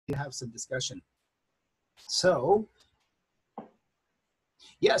to have some discussion. So,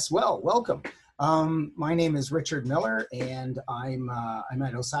 yes, well, welcome. My name is Richard Miller, and I'm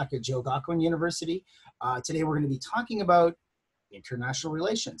at Osaka Jogakuin University. Today we're going to be talking about international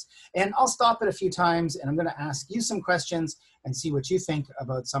relations. And I'll stop it a few times, and I'm going to ask you some questions and see what you think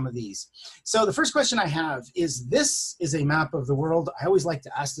about some of these. So the first question I have is, this is a map of the world. I always like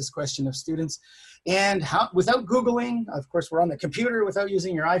to ask this question of students. And without Googling, of course, we're on the computer, without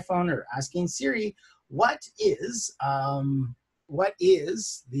using your iPhone or asking Siri, how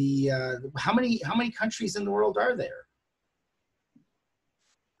many countries in the world are there?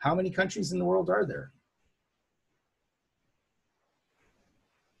 How many countries in the world are there?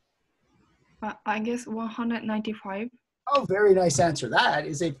 I guess 195. Oh, very nice answer.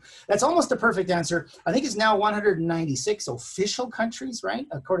 That's almost a perfect answer. I think it's now 196 official countries, right?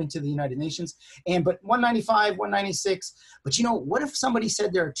 According to the United Nations. But 195, 196. But you know, what if somebody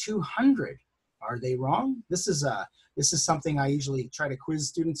said there are 200? Are they wrong? This is something I usually try to quiz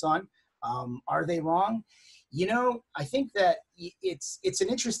students on. Are they wrong? You know, I think that it's an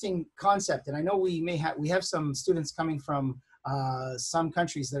interesting concept, and I know we have some students coming from some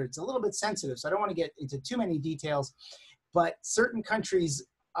countries that it's a little bit sensitive, so I don't want to get into too many details. But certain countries,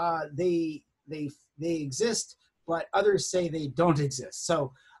 they exist, but others say they don't exist.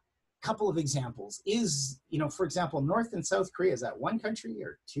 So a couple of examples is, for example, North and South Korea, is that one country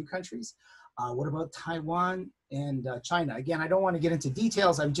or two countries? What about Taiwan and China? Again, I don't want to get into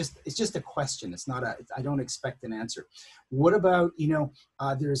details. It's just a question. I don't expect an answer. What about,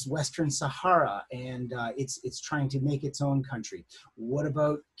 there's Western Sahara, and it's trying to make its own country. What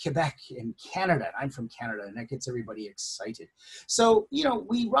about Quebec in Canada? I'm from Canada, and that gets everybody excited. So,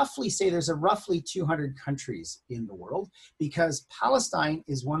 we roughly say there's roughly 200 countries in the world, because Palestine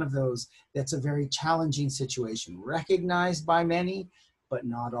is one of those that's a very challenging situation, recognized by many, but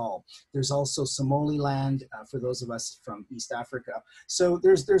not all. There's also Somaliland for those of us from East Africa. So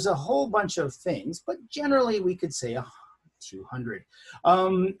there's a whole bunch of things, but generally we could say 200.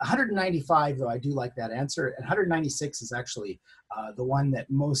 195, though, I do like that answer. And 196 is actually the one that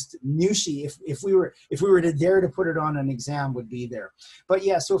most Nushi, if we were to dare to put it on an exam, would be there. But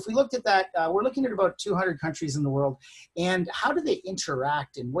yeah, so if we looked at that, we're looking at about 200 countries in the world. And how do they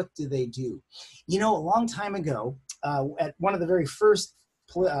interact, and what do they do? A long time ago, at one of the very first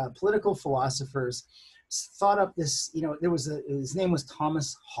political philosophers thought up this, his name was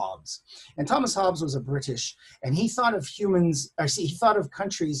Thomas Hobbes. And Thomas Hobbes was a British, and he thought of he thought of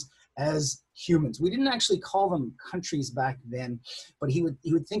countries as humans. We didn't actually call them countries back then, but he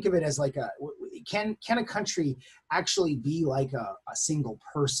would think of it as like can a country actually be like a single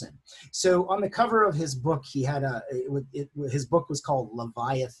person? So on the cover of his book, he had his book was called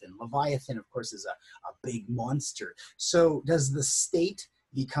Leviathan. Leviathan, of course, is a big monster. So does the state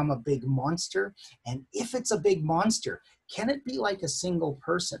become a big monster? And if it's a big monster, can it be like a single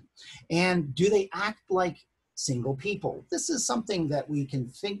person? And do they act like single people? This is something that we can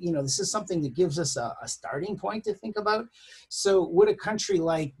think, this is something that gives us a starting point to think about. So would a country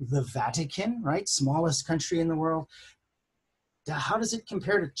like the Vatican, right, smallest country in the world, how does it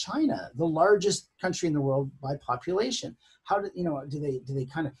compare to China, the largest country in the world by population? How do they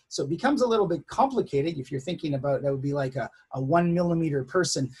kind of, so it becomes a little bit complicated if you're thinking about, that would be like a 1 millimeter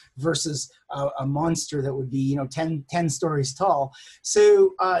person versus a monster that would be 10 stories tall.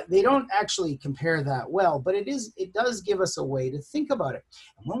 So they don't actually compare that well, but it does give us a way to think about it.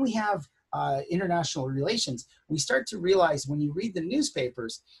 And when we have international relations, we start to realize, when you read the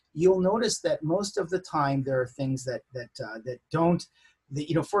newspapers, you'll notice that most of the time there are things that don't,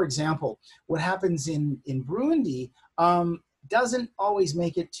 for example, what happens in Burundi doesn't always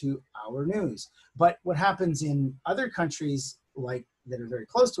make it to our news. But what happens in other countries like that are very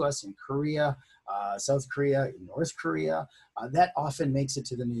close to us, in Korea, South Korea, North Korea, that often makes it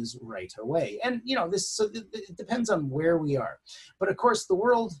to the news right away. And it depends on where we are. But of course, the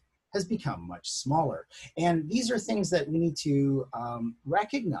world has become much smaller. And these are things that we need to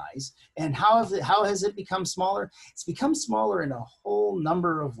recognize. And how has it become smaller? It's become smaller in a whole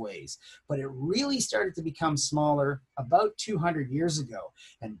number of ways, but it really started to become smaller about 200 years ago.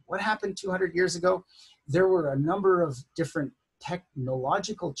 And what happened 200 years ago? There were a number of different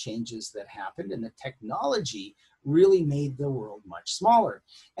technological changes that happened, and the technology really made the world much smaller.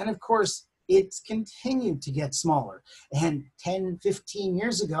 And of course, it's continued to get smaller. And 10, 15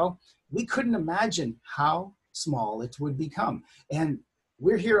 years ago, we couldn't imagine how small it would become. And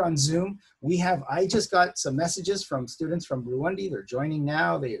we're here on Zoom. I just got some messages from students from Burundi. They're joining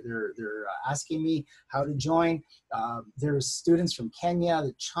now. They're asking me how to join. There's students from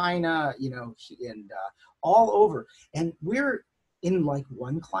Kenya, China, and all over. And we're in like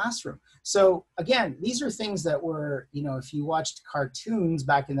one classroom. So again, these are things that were, if you watched cartoons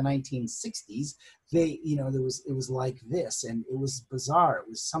back in the 1960s, it was like this, and it was bizarre. It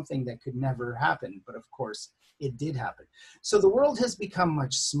was something that could never happen, but of course it did happen. So the world has become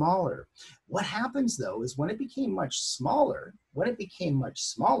much smaller. What happens though is when it became much smaller,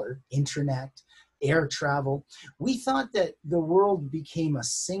 internet, air travel, we thought that the world became a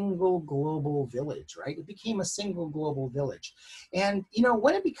single global village, right? It became a single global village. And,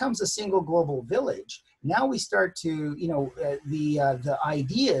 when it becomes a single global village, now we start to, the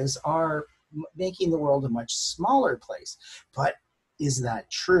ideas are making the world a much smaller place. But is that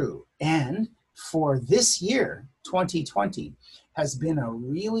true? And for this year, 2020, has been a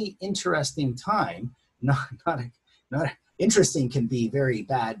really interesting time. Not interesting can be very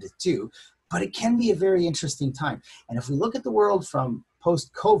bad too, but it can be a very interesting time. And if we look at the world from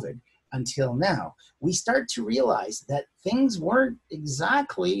post-COVID until now, we start to realize that things weren't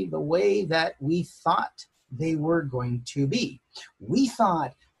exactly the way that we thought they were going to be. We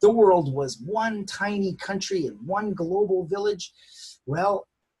thought the world was one tiny country and one global village. Well,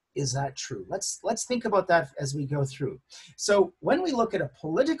 is that true? Let's think about that as we go through. So when we look at a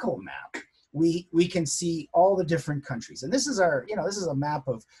political map, we can see all the different countries. And this is this is a map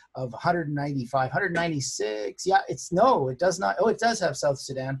of 195, 196. Yeah, it does not. Oh, it does have South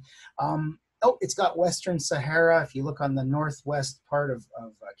Sudan. It's got Western Sahara. If you look on the northwest part of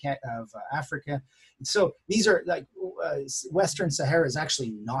Africa. So these are like Western Sahara is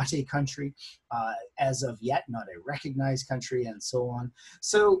actually not a country as of yet, not a recognized country, and so on.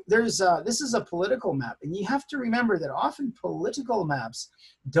 So this is a political map, and you have to remember that often political maps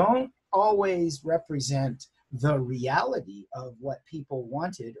don't always represent the reality of what people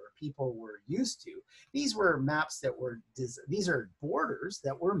wanted or people were used to. These were maps these are borders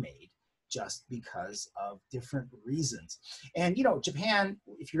that were made just because of different reasons. And Japan,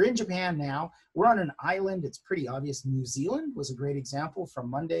 if you're in Japan now, we're on an island. It's pretty obvious. New Zealand was a great example from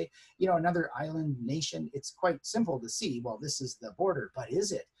Monday. Another island nation. It's quite simple to see, well, this is the border, but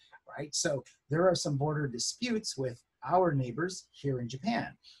is it? Right? So there are some border disputes with our neighbors here in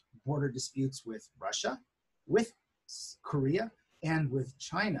Japan. Border disputes with Russia, with Korea, and with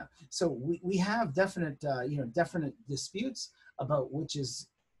China. So we have definite disputes about which is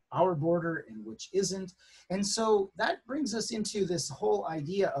our border and which isn't. And so that brings us into this whole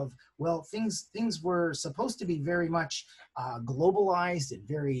idea of, well, things were supposed to be very much globalized and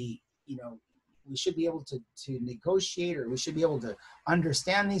very, we should be able to negotiate, or we should be able to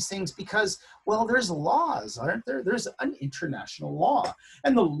understand these things because, well, there's laws, aren't there? There's an international law,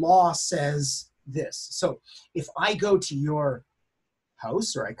 and the law says this. So if I go to your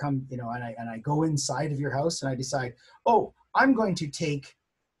house, or I come, and I go inside of your house and I decide, oh, I'm going to take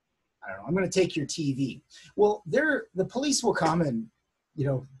your TV. Well, the police will come and,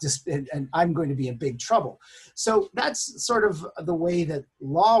 and I'm going to be in big trouble. So that's sort of the way that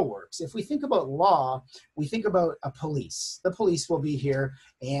law works. If we think about law, we think about a police. The police will be here,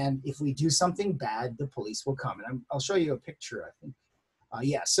 and if we do something bad, the police will come. And I'll show you a picture, I think.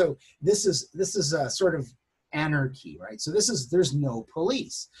 So this is a sort of anarchy, right? So there's no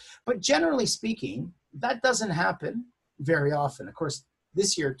police. But generally speaking, that doesn't happen very often. Of course,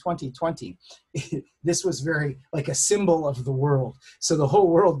 this year, 2020, this was very like a symbol of the world. So the whole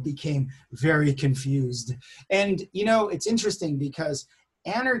world became very confused. And, it's interesting because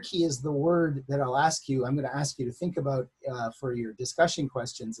anarchy is the word that I'm going to ask you to think about for your discussion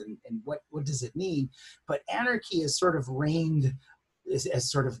questions and what does it mean? But anarchy is sort of has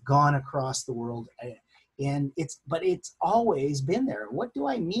sort of gone across the world. And it's always been there. What do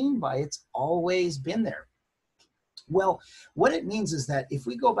I mean by it's always been there? Well, what it means is that if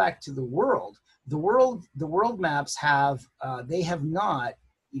we go back to the world maps they have not,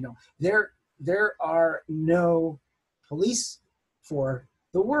 there are no police for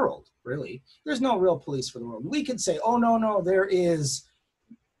the world, really. There's no real police for the world. We could say, oh, no, there is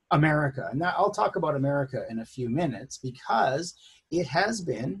America. And I'll talk about America in a few minutes because it has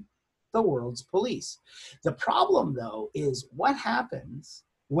been the world's police. The problem, though, is what happens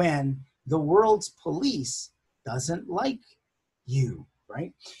when the world's police doesn't like you,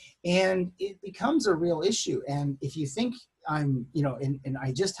 right? And it becomes a real issue. And if you think and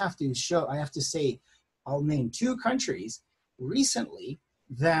I just have to say, I'll name two countries recently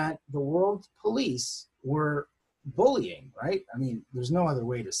that the world police were bullying, right? I mean, there's no other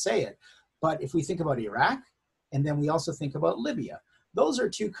way to say it. But if we think about Iraq, and then we also think about Libya, those are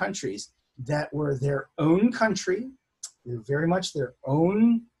two countries that were their own country. They're very much their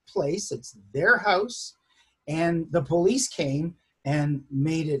own place. It's their house. And the police came and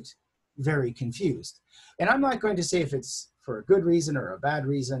made it very confused. And I'm not going to say if it's for a good reason or a bad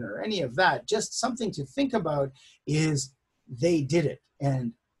reason or any of that. Just something to think about is they did it.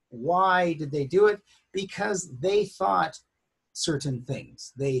 And why did they do it? Because they thought certain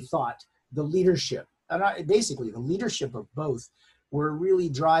things. They thought the leadership, and basically the leadership of both, were really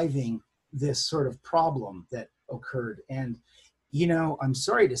driving this sort of problem that occurred. And I'm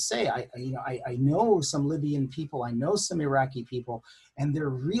sorry to say, I know some Libyan people, I know some Iraqi people, and they're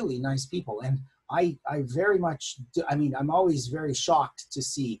really nice people. And I very much, I'm always very shocked to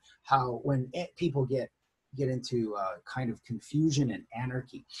see how when people get into kind of confusion and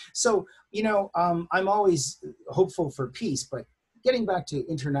anarchy. So, I'm always hopeful for peace, but getting back to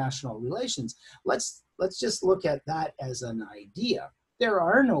international relations, let's just look at that as an idea. There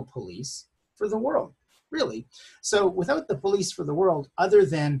are no police for the world, really. So without the police for the world, other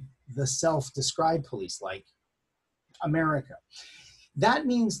than the self-described police like America, that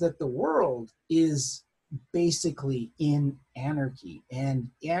means that the world is basically in anarchy. And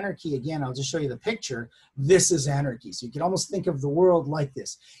anarchy, again, I'll just show you the picture. This is anarchy. So you can almost think of the world like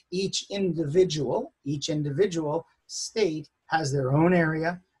this. Each individual state has their own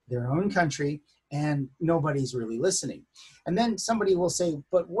area, their own country, and nobody's really listening. And then somebody will say,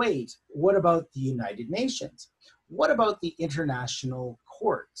 but wait, what about the United Nations? What about the international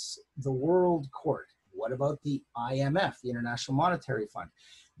courts, the World Court? What about the IMF, the International Monetary Fund?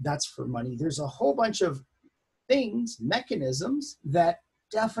 That's for money. There's a whole bunch of things, mechanisms that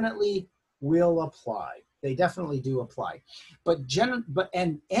definitely will apply. They definitely do apply. But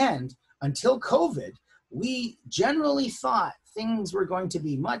until COVID, we generally thought things were going to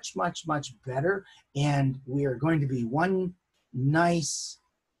be much, much, much better, and we are going to be one nice,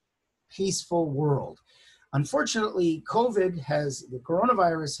 peaceful world. Unfortunately, the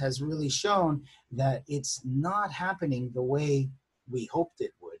coronavirus has really shown that it's not happening the way we hoped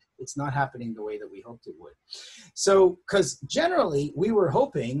it would. It's not happening the way that we hoped it would. So, because generally we were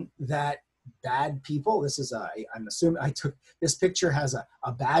hoping that bad people, I'm assuming this picture has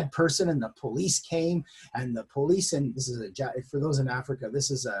a bad person, and the police came, and the police, and for those in Africa,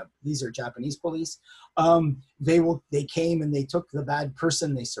 these are Japanese police. They came and they took the bad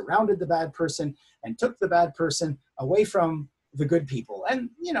person, they surrounded the bad person and took the bad person away from the good people. And,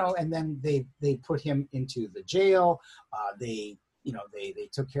 and then they put him into the jail. They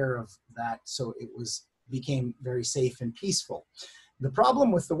took care of that. So it became very safe and peaceful. The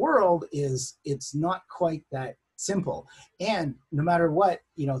problem with the world is it's not quite that simple. And no matter what,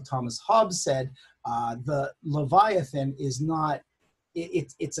 Thomas Hobbes said, the Leviathan is not,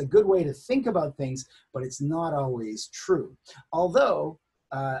 it's a good way to think about things, but it's not always true. Although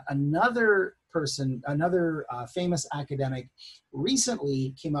another famous academic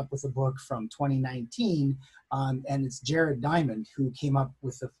recently came up with a book from 2019, and it's Jared Diamond, who came up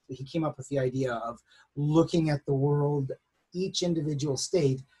with the idea of looking at the world, each individual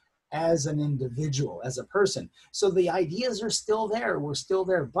state, as an individual, as a person. So the ideas are still there. We're still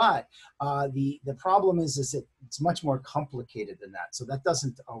there, but the problem is it's much more complicated than that. So that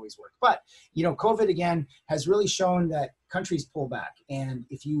doesn't always work. But COVID again has really shown that countries pull back. And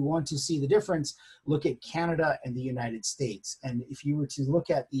if you want to see the difference, look at Canada and the United States. And if you were to look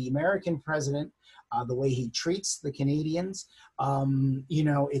at the American president, the way he treats the Canadians,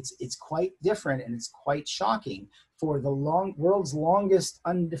 it's quite different, and it's quite shocking for the world's longest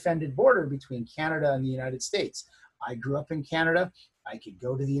undefended border between Canada and the United States. I grew up in Canada. I could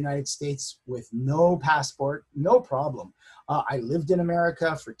go to the United States with no passport, no problem. I lived in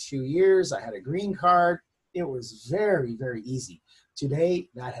America for 2 years. I had a green card. It was very, very easy. Today,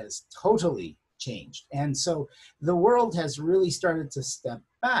 that has totally changed. And so the world has really started to step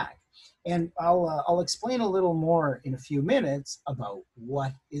back. And I'll explain a little more in a few minutes about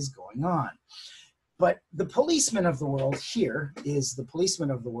what is going on. But the policeman of the world here is the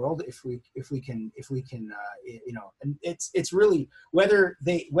policeman of the world. If we can, and it's really whether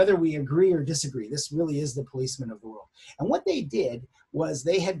we agree or disagree, this really is the policeman of the world. And what they did was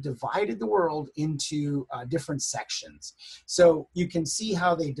they had divided the world into different sections. So you can see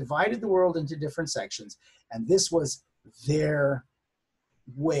how they divided the world into different sections, and this was their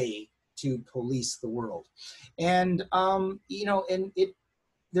way to police the world. And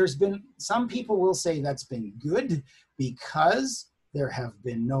there's been, some people will say that's been good because there have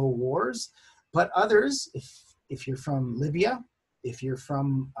been no wars, but others, if you're from Libya, if you're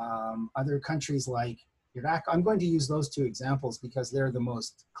from other countries like Iraq, I'm going to use those two examples because they're the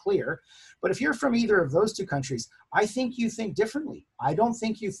most clear. But if you're from either of those two countries, I think you think differently. I don't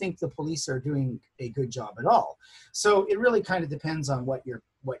think you think the police are doing a good job at all. So it really kind of depends on what you're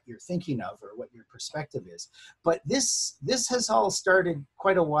thinking of or what your perspective is. But this has all started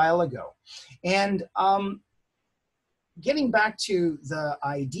quite a while ago. And getting back to the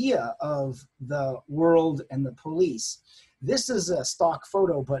idea of the world and the police, this is a stock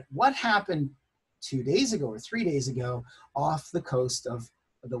photo, but what happened 2 days ago or 3 days ago off the coast of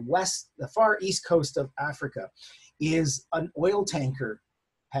the far east coast of Africa is an oil tanker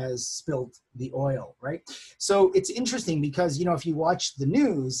has spilled the oil, right? So it's interesting because, you know, if you watch the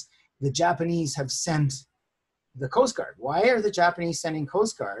news, the Japanese have sent the Coast Guard. Why are the Japanese sending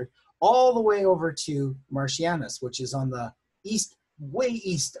Coast Guard all the way over to Marcianos, which is on the east, way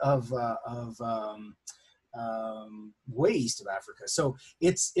east of Africa? So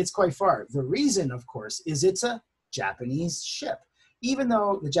it's quite far. The reason, of course, is it's a Japanese ship. Even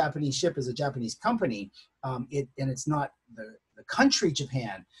though the Japanese ship is a Japanese company, and it's not the country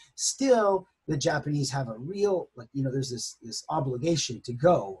Japan, still the Japanese have a real, like, you know, there's this obligation to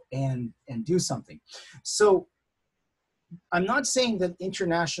go and do something. So I'm not saying that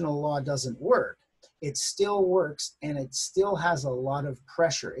international law doesn't work. It still works, and it still has a lot of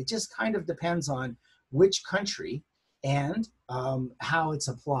pressure. It just kind of depends on which country and how it's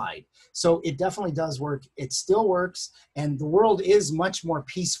applied. So it definitely does work. It still works, and the world is much more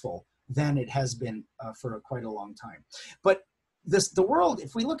peaceful than it has been for quite a long time. But the world,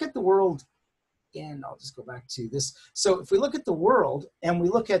 if we look at the world, and I'll just go back to this. So if we look at the world and we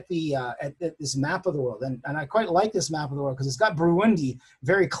look at the at this map of the world, and I quite like this map of the world because it's got Burundi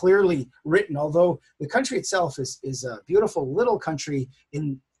very clearly written, although the country itself is a beautiful little country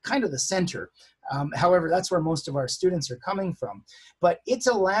in kind of the center. However, that's where most of our students are coming from. But it's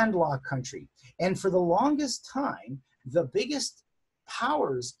a landlocked country. And for the longest time, the biggest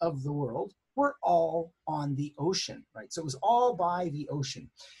powers of the world were all on the ocean, right? So it was all by the ocean.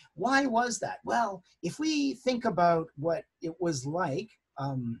 Why was that? Well, if we think about what it was like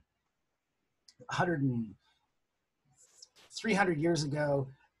 300 years ago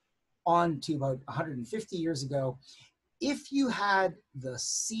on to about 150 years ago, if you had the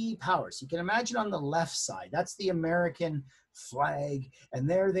sea powers, you can imagine on the left side, that's the American flag, and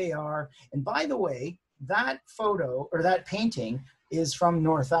there they are. And by the way, that photo or that painting is from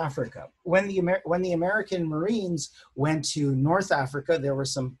North Africa. When the American Marines went to North Africa, there were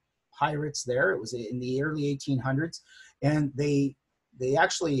some pirates there. It was in the early 1800s, and they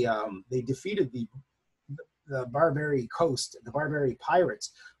actually they defeated the Barbary coast, the Barbary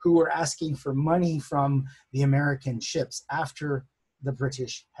pirates, who were asking for money from the American ships after the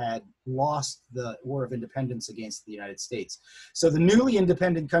British had lost the War of Independence against the United States. So the newly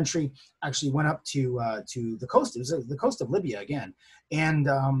independent country actually went up to the coast. It was the coast of Libya again, and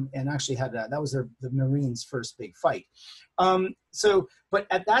actually had that was the Marines' first big fight. But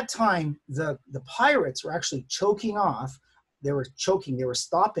at that time, the pirates were actually choking off. They were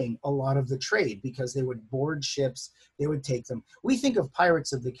stopping a lot of the trade because they would board ships, they would take them. We think of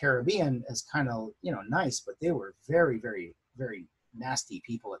Pirates of the Caribbean as kind of, you know, nice, but they were very, very, very nasty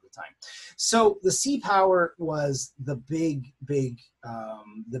people at the time. So the sea power was the big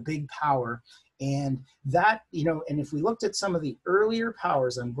power. And that, you know, and if we looked at some of the earlier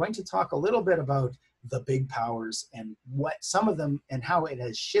powers, I'm going to talk a little bit about the big powers and what some of them and how it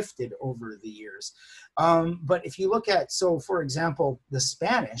has shifted over the years. But if you look at, so for example, the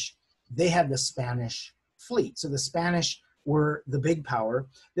Spanish, they had the Spanish fleet. So the Spanish were the big power.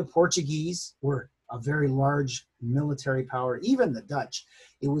 The Portuguese were a very large military power. Even the Dutch,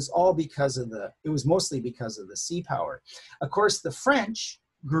 it was mostly because of the sea power. Of course, the French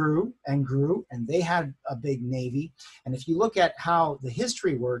grew, and they had a big navy. And if you look at how the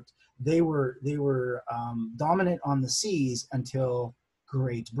history worked, they were dominant on the seas until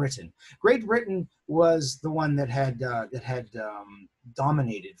Great Britain. Great Britain was the one that had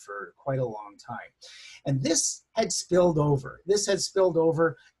dominated for quite a long time, and this had spilled over.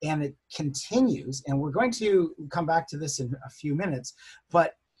 And it continues. And we're going to come back to this in a few minutes.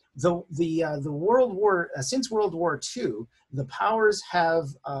 But the World War, since World War II, the powers have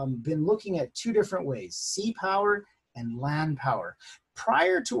been looking at two different ways: sea power and land power.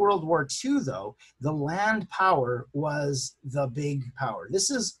 Prior to World War II, though, the land power was the big power. This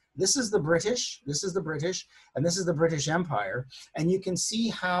is the British, and this is the British Empire, and you can see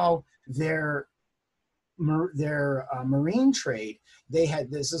how their marine trade,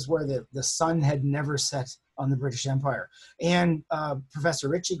 this is where the sun had never set on the British Empire. And Professor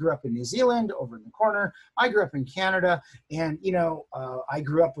Ritchie grew up in New Zealand, over in the corner. I grew up in Canada, and you know, I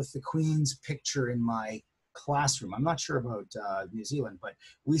grew up with the Queen's picture in my classroom. I'm not sure about New Zealand, but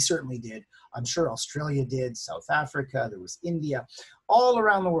we certainly did. I'm sure Australia did, South Africa, there was India, all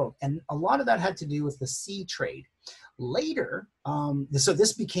around the world. And a lot of that had to do with the sea trade. Later, so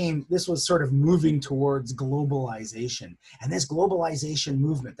this was sort of moving towards globalization. And this globalization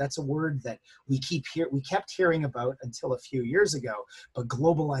movement, that's a word that we kept hearing about until a few years ago, but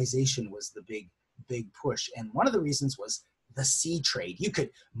globalization was the big push. And one of the reasons was the sea trade. You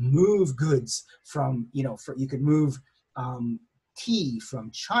could move goods from, you could move tea from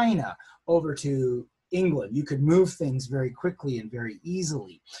China over to England. You could move things very quickly and very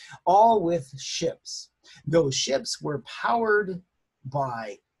easily, all with ships. Those ships were powered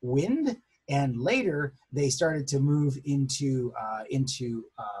by wind, and later they started to move into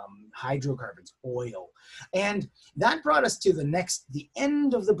hydrocarbons, oil. And that brought us to the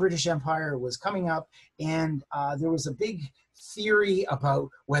end of the British Empire was coming up, and there was a big theory about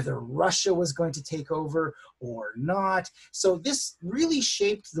whether Russia was going to take over or not. So this really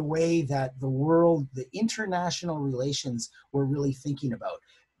shaped the way that the world, the international relations were really thinking about.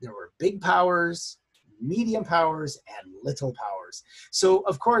 There were big powers, medium powers, and little powers. So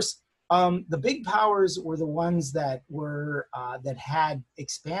of course, the big powers were the ones that that had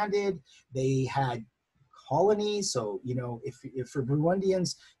expanded. They had colonies. So, if for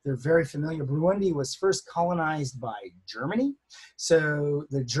Burundians, they're very familiar. Burundi was first colonized by Germany. So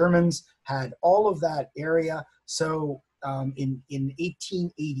the Germans had all of that area. So in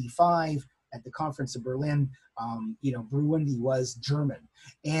 1885, at the Conference of Berlin, Burundi was German.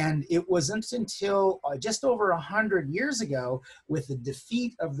 And it wasn't until just over 100 years ago, with the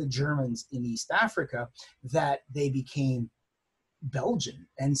defeat of the Germans in East Africa, that they became Belgian.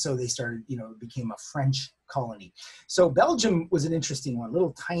 And so they started, it became a French colony. So Belgium was an interesting one, a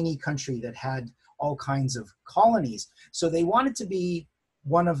little tiny country that had all kinds of colonies. So they wanted to be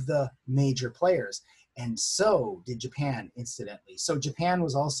one of the major players. And so did Japan, incidentally. So Japan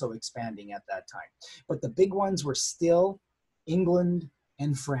was also expanding at that time. But the big ones were still England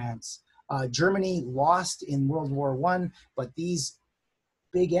and France. Germany lost in World War I, but these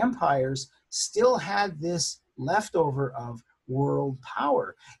big empires still had this leftover of world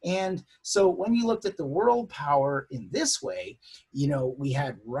power. And so when you looked at the world power in this way, we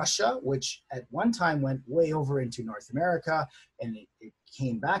had Russia, which at one time went way over into North America, and it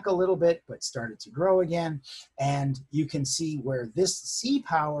came back a little bit, but started to grow again. And you can see where this sea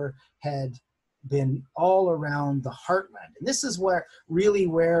power had been all around the heartland. And this is where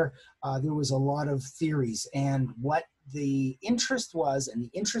there was a lot of theories, and what the interest was, and the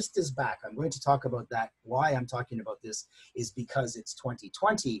interest is back. I'm going to talk about that. Why I'm talking about this is because it's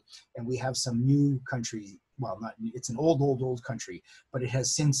 2020 and we have some new country. Well, not, it's an old country, but it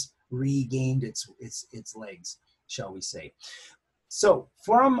has since regained its legs, shall we say. So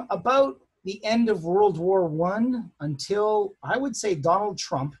from about the end of World War I until, I would say, Donald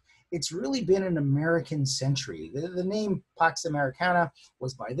Trump, it's really been an American century. The name Pax Americana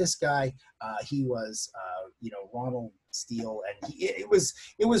was by this guy. He was, Ronald Steele, and it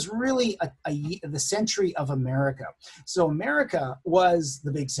was really the century of America. So America was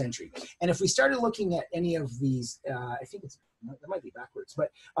the big century. And if we started looking at any of these, I think that might be backwards, but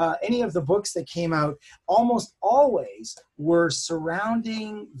any of the books that came out almost always were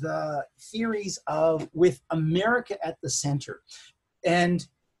surrounding the theories with America at the center. And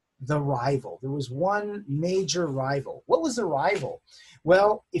the rival. There was one major rival. What was the rival?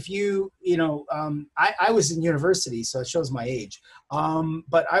 Well, if I was in university, so it shows my age.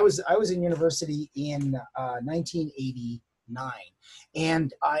 But I was in university in 1989,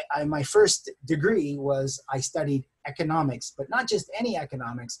 and my first degree was I studied economics, but not just any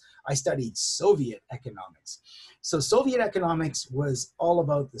economics. I studied Soviet economics. So Soviet economics was all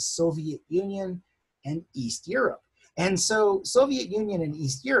about the Soviet Union and East Europe. And so Soviet Union and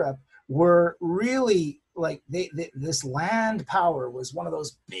East Europe were really like this land power was one of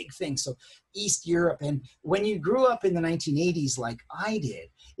those big things. So East Europe, and when you grew up in the 1980s like I did,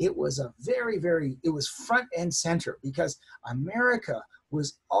 it was it was front and center, because America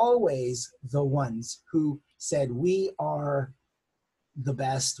was always the ones who said, we are the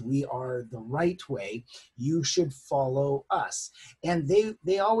best, we are the right way, you should follow us. And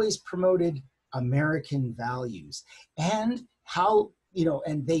they always promoted American values, and how,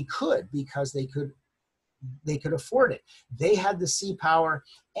 and they could, because they could afford it. They had the sea power,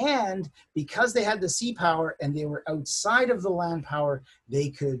 and because they had the sea power and they were outside of the land power, they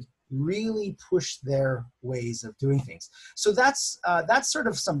could really push their ways of doing things. So that's sort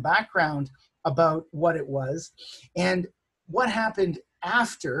of some background about what it was and what happened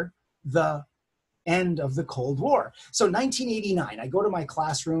after the end of the Cold War. So 1989, I go to my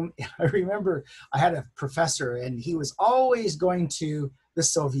classroom, and I remember I had a professor, and he was always going to the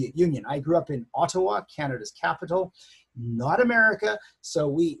Soviet Union. I grew up in Ottawa, Canada's capital, not America. So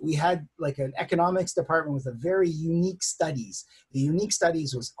we had like an economics department with a very unique studies. The unique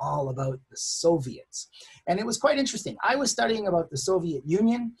studies was all about the Soviets. And it was quite interesting. I was studying about the Soviet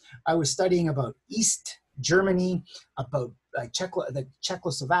Union. I was studying about East Germany, about the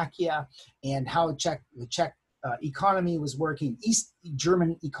Czechoslovakia, and how the Czech economy was working, East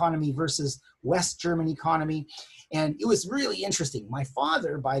German economy versus West German economy. And it was really interesting. My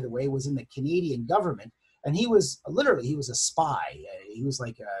father, by the way, was in the Canadian government, and he was a spy. He was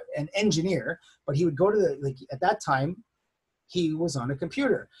like an engineer, but he would go to at that time, he was on a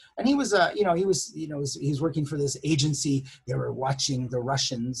computer, and he was he was working for this agency. They were watching the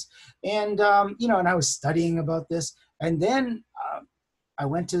Russians, and and I was studying about this. And then I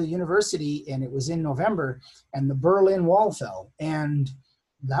went to the university, and it was in November, and the Berlin Wall fell, and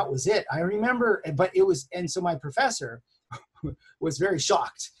that was it. I remember, but it was, and so my professor was very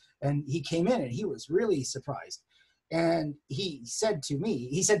shocked, and he came in and he was really surprised. And he said to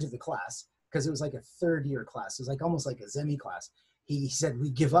the class, because it was like a third year class, it was like almost like a Zemi class. He said, "We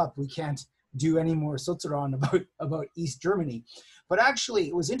give up. We can't do any more Sozuran about East Germany." But actually,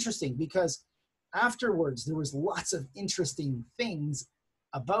 it was interesting because afterwards there was lots of interesting things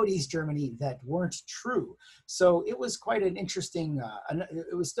about East Germany that weren't true. So it was quite an interesting,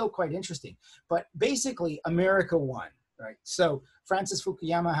 it was still quite interesting. But basically, America won, right? So Francis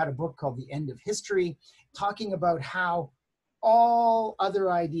Fukuyama had a book called The End of History, talking about how all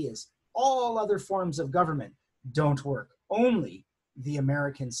other ideas, all other forms of government don't work, only the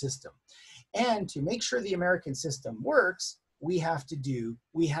American system. And to make sure the American system works, we have to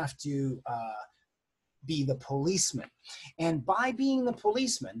be the policeman. And by being the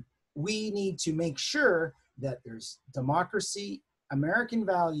policeman, we need to make sure that there's democracy, American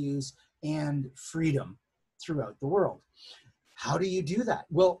values, and freedom throughout the world. How do you do that?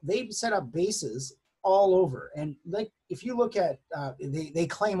 Well, they've set up bases all over. And like, if you look at, they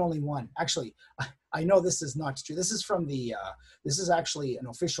claim only one. Actually, I know this is not true. This is from this is actually an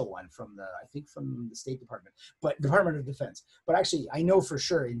official one from I think from the State Department, but Department of Defense. But actually, I know for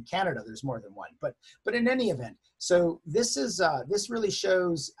sure in Canada, there's more than one. But in any event, so this really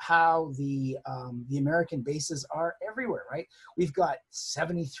shows how the American bases are everywhere, right? We've got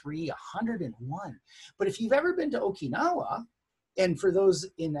 73, 101. But if you've ever been to Okinawa, and for those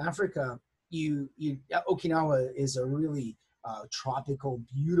in Africa, Okinawa is a really tropical,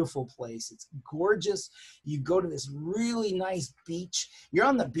 beautiful place. It's gorgeous. You go to this really nice beach. You're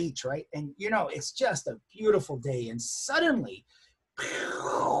on the beach, right? And it's just a beautiful day. And suddenly,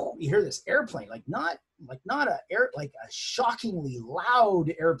 you hear this airplane, like not a shockingly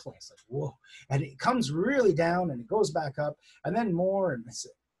loud airplane. It's like, whoa! And it comes really down, and it goes back up, and then more. And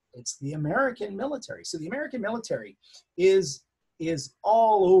it's the American military. So the American military is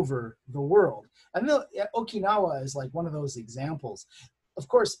all over the world. And Okinawa is like one of those examples. Of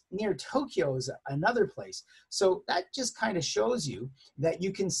course, near Tokyo is another place. So that just kind of shows you that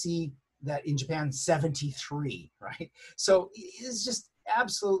you can see that in Japan, 73, right? So it's just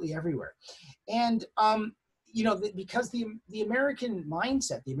absolutely everywhere. And, because the American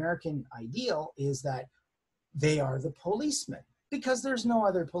mindset, the American ideal is that they are the policeman, because there's no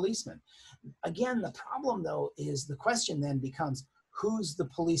other policeman. Again, the problem, though, is the question then becomes, who's the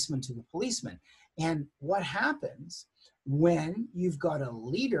policeman to the policeman? And what happens when you've got a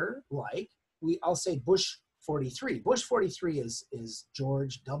leader like, I'll say Bush 43. Bush 43 is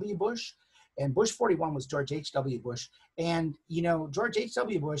George W. Bush, and Bush 41 was George H.W. Bush. And, George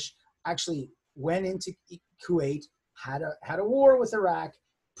H.W. Bush actually went into Kuwait, had a war with Iraq,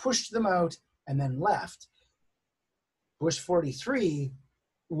 pushed them out, and then left. Bush 43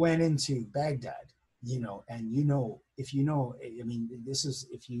 went into Baghdad,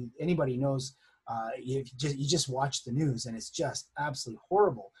 anybody knows, you just watch the news, and it's just absolutely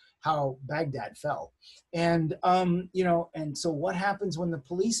horrible how Baghdad fell. And, and so what happens when the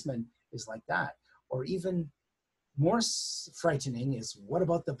policeman is like that? Or even more frightening is, what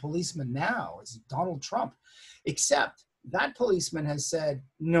about the policeman now? It's Donald Trump. Except that policeman has said,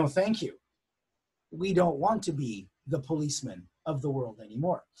 no, thank you. We don't want to be the policeman of the world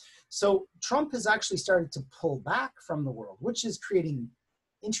anymore. So Trump has actually started to pull back from the world, which is creating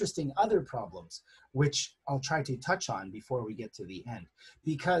interesting other problems, which I'll try to touch on before we get to the end,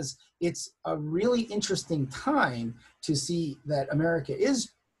 because it's a really interesting time to see that America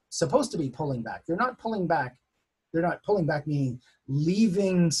is supposed to be pulling back. They're not pulling back, meaning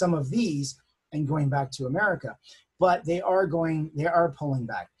leaving some of these and going back to America, but they are pulling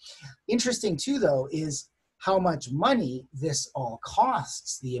back. Interesting too, though, is how much money this all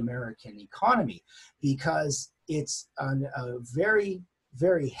costs the American economy, because it's a very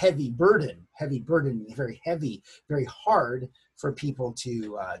very heavy burden, very heavy, very hard for people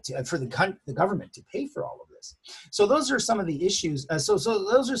for the government to pay for all of this. So those are some of the issues. So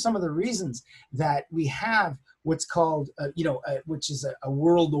those are some of the reasons that we have what's called, which is a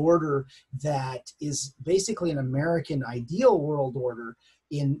world order that is basically an American ideal world order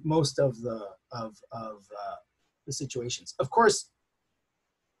in most of the situations. Of course,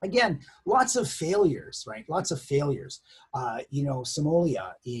 again, lots of failures, right? Lots of failures.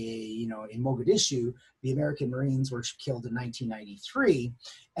 Somalia, in Mogadishu, the American Marines were killed in 1993,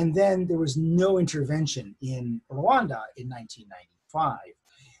 and then there was no intervention in Rwanda in 1995.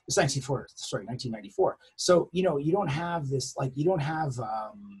 It's 1994. So, you don't have this, like, you don't have,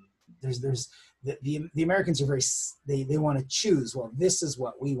 the Americans are they want to choose, well, this is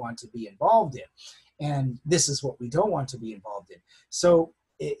what we want to be involved in, and this is what we don't want to be involved in. So,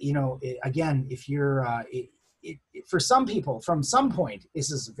 again, if you're, for some people, from some point,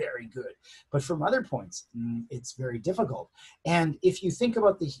 this is very good, but from other points, it's very difficult. And if you think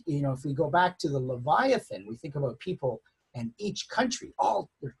about if we go back to the Leviathan, we think about people and each country,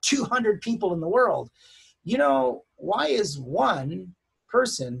 there are 200 people in the world. Why is one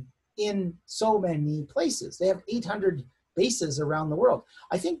person in so many places? They have 800 bases around the world.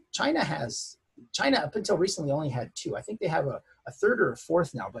 I think China up until recently only had 2. I think they have a third or a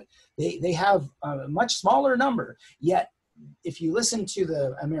fourth now, but they have a much smaller number. Yet, if you listen to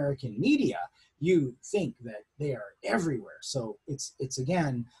the American media, you think that they are everywhere. So it's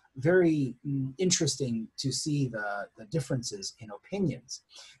again very interesting to see the differences in opinions.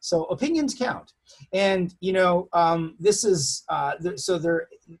 So opinions count, and this is so there.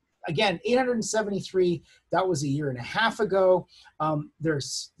 Again, 873, that was a year and a half ago. They're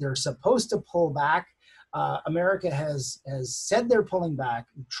supposed to pull back. America has said they're pulling back.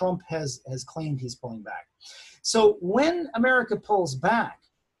 Trump has claimed he's pulling back. So when America pulls back,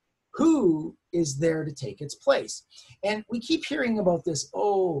 who is there to take its place? And we keep hearing about this,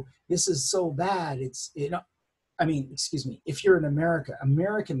 oh, this is so bad. If you're in America,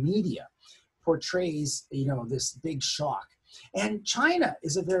 American media portrays, this big shock. And China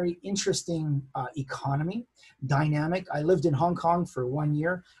is a very interesting economy, dynamic. I lived in Hong Kong for 1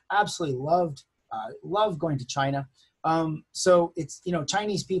 year. Absolutely loved going to China. So it's,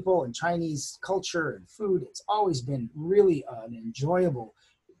 Chinese people and Chinese culture and food, it's always been really an enjoyable,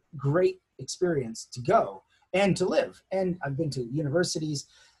 great experience to go and to live. And I've been to universities.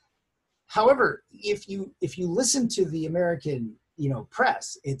 However, if you listen to the American,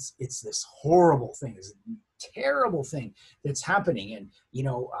 press, it's this horrible thing, this terrible thing that's happening. And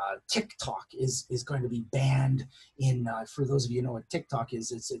TikTok is going to be banned in for those of you who know what TikTok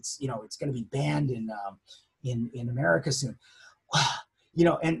is, it's going to be banned in America soon. You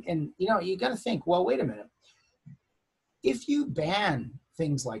got to think, well, wait a minute. If you ban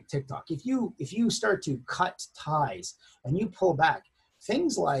things like TikTok, if you start to cut ties and you pull back,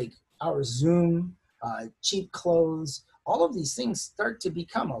 things like our Zoom, cheap clothes, all of these things start to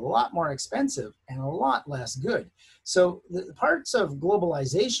become a lot more expensive and a lot less good. So the parts of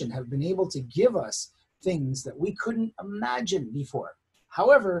globalization have been able to give us things that we couldn't imagine before.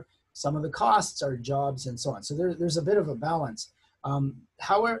 However, some of the costs are jobs and so on. So there's a bit of a balance.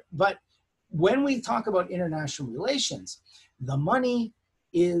 But when we talk about international relations, the money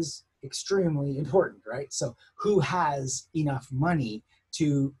is extremely important, right? So who has enough money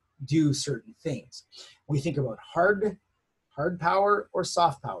to do certain things? We think about hard power or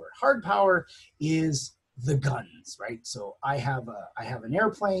soft power. Hard power is the guns, right? So I have an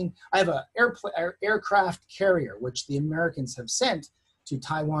airplane. I have an aircraft carrier, which the Americans have sent to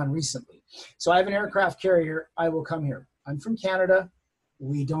Taiwan recently. So I have an aircraft carrier. I will come here. I'm from Canada.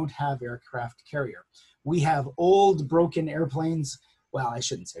 We don't have aircraft carrier. We have old broken airplanes. Well, I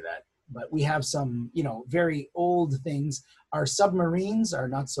shouldn't say that, but we have some, very old things. Our submarines are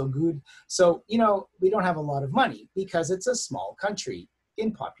not so good. So, we don't have a lot of money because it's a small country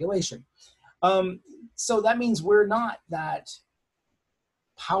in population. So that means we're not that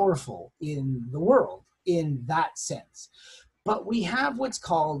powerful in the world in that sense. But we have what's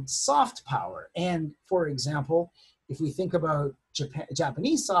called soft power. And for example, if we think about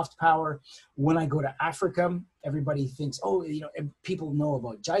Japanese soft power, when I go to Africa, everybody thinks, oh, people know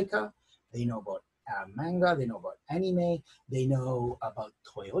about JICA, they know about manga, they know about anime, they know about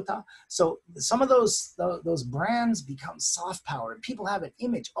Toyota. So some of those brands become soft power, and people have an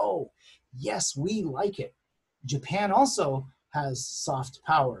image. Oh, yes, we like it. Japan also has soft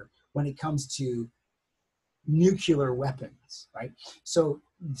power when it comes to nuclear weapons, right? So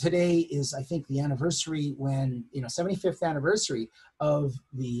today is, I think, the anniversary 75th anniversary of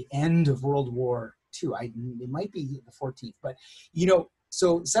the end of World War II. It might be the 14th, but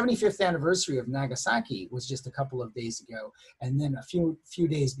So 75th anniversary of Nagasaki was just a couple of days ago, and then a few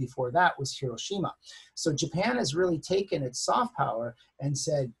days before that was Hiroshima. So Japan has really taken its soft power and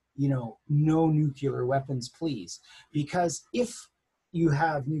said, you know, no nuclear weapons, please. Because if you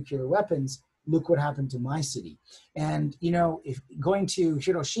have nuclear weapons, look what happened to my city. And, you know, if going to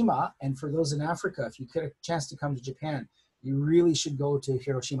Hiroshima, and for those in Africa, if you get a chance to come to Japan, you really should go to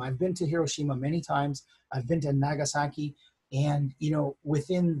Hiroshima. I've been to Hiroshima many times. I've been to Nagasaki. And, you know,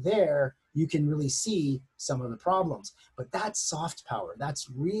 within there, you can really see some of the problems. But that's soft power. That's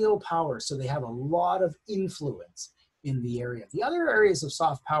real power. So they have a lot of influence in the area. The other areas of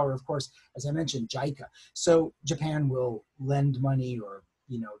soft power, of course, as I mentioned, JICA. So Japan will lend money or,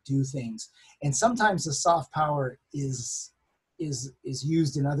 you know, do things. And sometimes the soft power is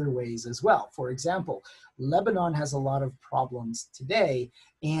used in other ways as well. For example, Lebanon has a lot of problems today,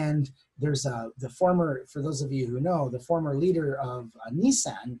 and there's the former, for those of you who know, the former leader of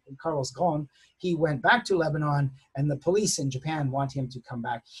Nissan, Carlos Ghosn, he went back to Lebanon, and the police in Japan want him to come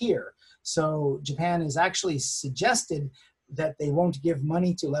back here. So Japan has actually suggested that they won't give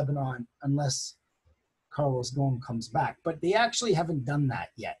money to Lebanon unless Carlos Ghosn comes back, but they actually haven't done that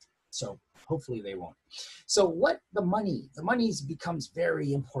yet. So hopefully they won't. So the money becomes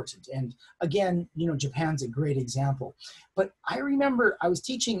very important. And again, you know, Japan's a great example. But I remember I was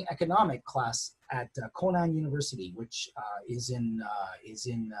teaching economic class at Konan University, which is in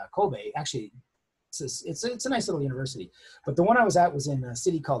Kobe. Actually, it's a nice little university. But the one I was at was in a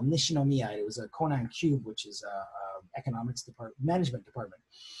city called Nishinomiya. It was a Konan Cube, which is a economics management department.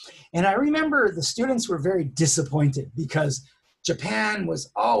 And I remember the students were very disappointed because Japan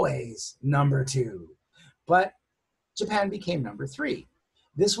was always number 2, but Japan became number 3.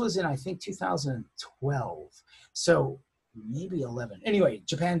 This was in, I think, 2012. So maybe 11. Anyway,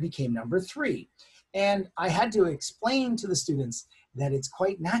 Japan became number 3. And I had to explain to the students that it's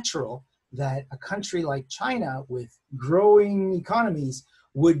quite natural that a country like China with growing economies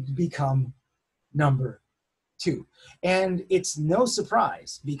would become number 2. And it's no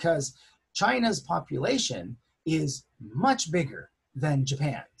surprise because China's population is much bigger than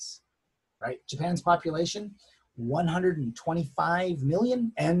Japan's, right? Japan's population, 125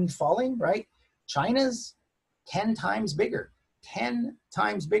 million and falling, right? China's 10 times bigger, 10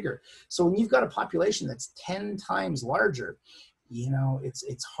 times bigger. So when you've got a population that's 10 times larger, you know,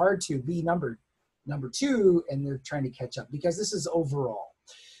 it's hard to be number 2 and they're trying to catch up because this is overall.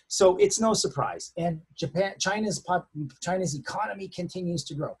 So it's no surprise. And China's economy continues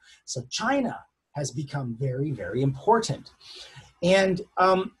to grow. So China has become very, very important. And,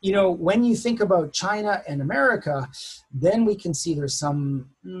 you know, when you think about China and America, then we can see there's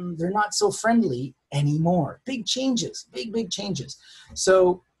they're not so friendly anymore. Big changes, big changes.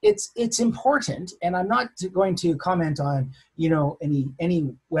 So it's important, and I'm not going to comment on, you know,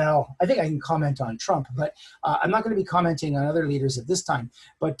 well, I think I can comment on Trump, but I'm not going to be commenting on other leaders at this time.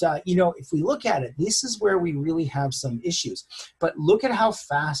 But, you know, if we look at it, this is where we really have some issues. But look at how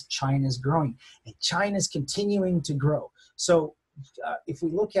fast China's growing, and China's continuing to grow. So if we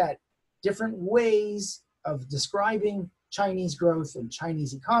look at different ways of describing Chinese growth and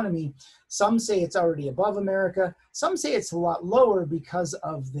Chinese economy, some say it's already above America. Some say it's a lot lower because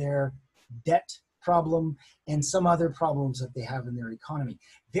of their debt problem and some other problems that they have in their economy.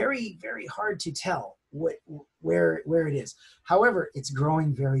 Very, very hard to tell where it is. However, it's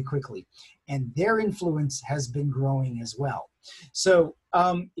growing very quickly, and their influence has been growing as well. So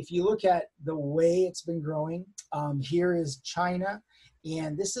if you look at the way it's been growing, here is China,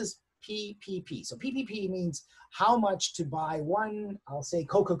 and this is PPP. So PPP means how much to buy one, I'll say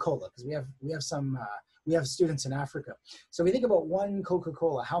Coca-Cola, because we have students in Africa. So we think about one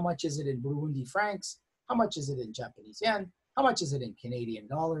Coca-Cola, how much is it in Burundi francs? How much is it in Japanese yen? How much is it in Canadian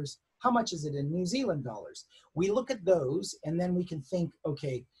dollars? How much is it in New Zealand dollars? We look at those and then we can think,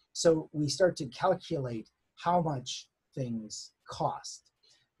 okay, so we start to calculate how much things cost.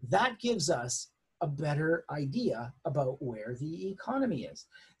 That gives us a better idea about where the economy is.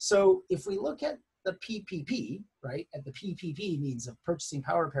 So if we look at the PPP, right, at the PPP means of purchasing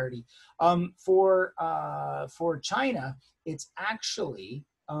power parity, for China, it's actually,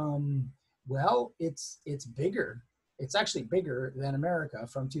 well, it's bigger. It's actually bigger than America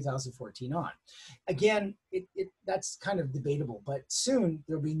from 2014 on. Again, that's kind of debatable, but soon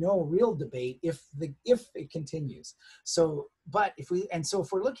there'll be no real debate if it continues. So, but if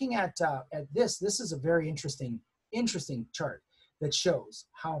we're looking at this is a very interesting chart that shows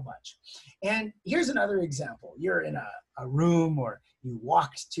how much. And here's another example. You're in a room, or you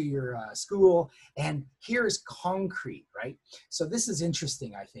walked to your school, and here's concrete, right? So this is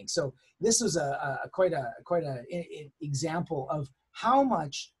interesting, I think. So this was quite a example of how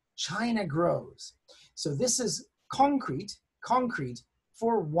much China grows. So this is concrete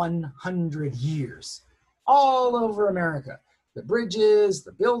for 100 years, all over America. The bridges,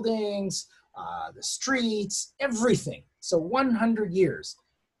 the buildings, the streets, everything. So 100 years,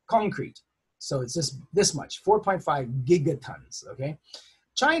 concrete. So it's just this much, 4.5 gigatons, okay?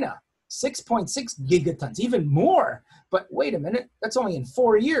 China, 6.6 gigatons, even more. But wait a minute, that's only in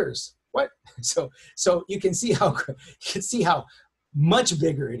 4 years. What? So you can see how much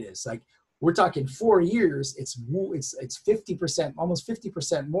bigger it is. Like, we're talking 4 years. It's 50%, almost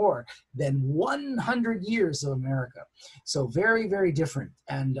 50% more than 100 years of America. So very, very different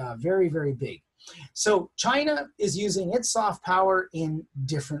and very, very big. So China is using its soft power in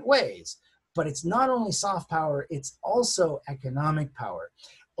different ways, but it's not only soft power, it's also economic power.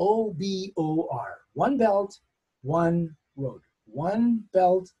 OBOR, one belt, one road. One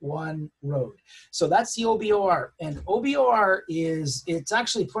belt, one road. So that's the OBOR. And OBOR it's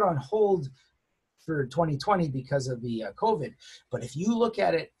actually put on hold for 2020 because of the COVID. But if you look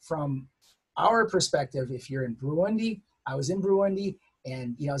at it from our perspective, if you're in Burundi, I was in Burundi,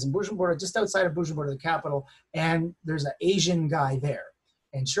 and I was in Bujumbura, just outside of Bujumbura, the capital, and there's an Asian guy there.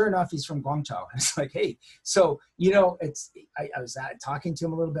 And sure enough, he's from Guangzhou. It's like, hey, so, I was talking to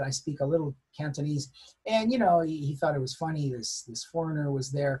him a little bit. I speak a little Cantonese, and, he thought it was funny. This foreigner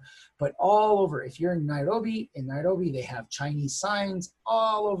was there, but all over, if you're in Nairobi, they have Chinese signs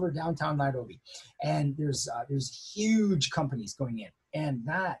all over downtown Nairobi. And there's huge companies going in. And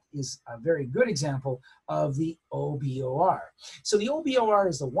that is a very good example of the OBOR. So the OBOR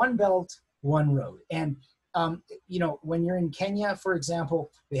is the one belt, one road. And when you're in Kenya, for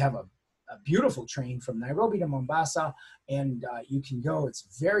example, they have a beautiful train from Nairobi to Mombasa, and you can go.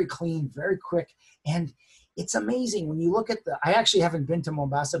 It's very clean, very quick, and it's amazing when you look at I actually haven't been to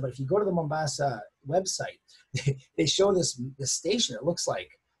Mombasa, but if you go to the Mombasa website, they show this station. It looks like,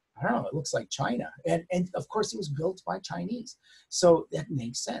 I don't know, it looks like China, and of course it was built by Chinese, so that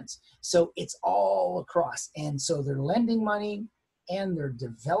makes sense. So it's all across, and so they're lending money, and they're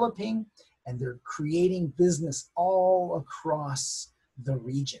developing, and they're creating business all across the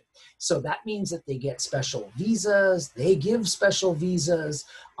region. So that means that they get special visas, they give special visas.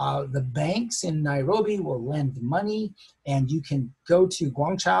 The banks in Nairobi will lend money, and you can go to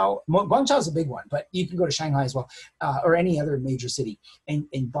Guangzhou. Guangzhou is a big one, but you can go to Shanghai as well, or any other major city,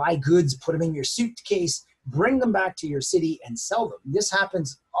 and buy goods, put them in your suitcase, bring them back to your city and sell them. This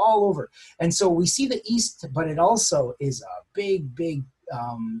happens all over. And so we see the East, but it also is a big,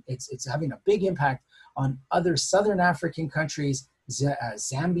 it's having a big impact on other Southern African countries,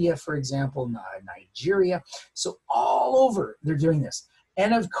 Zambia, for example, Nigeria. So all over they're doing this.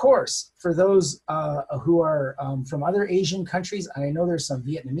 And of course, for those who are from other Asian countries, and I know there's some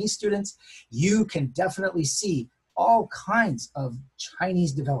Vietnamese students, you can definitely see all kinds of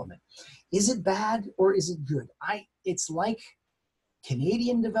Chinese development. Is it bad or is it good? It's like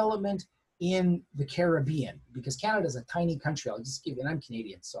Canadian development in the Caribbean, because Canada is a tiny country. I'll just give you, and I'm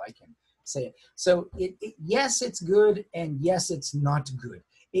Canadian, so I can say it. So yes, it's good, and yes, it's not good.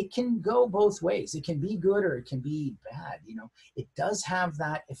 It can go both ways. It can be good or it can be bad. It does have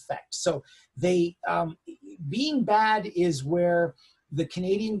that effect. So being bad is where the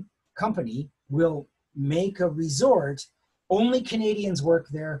Canadian company will make a resort. Only Canadians work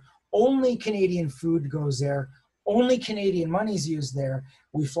there. Only Canadian food goes there. Only Canadian money's used there.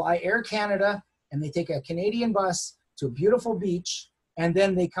 We fly Air Canada, and they take a Canadian bus to a beautiful beach, and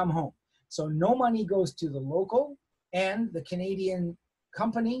then they come home. So no money goes to the local, and the Canadian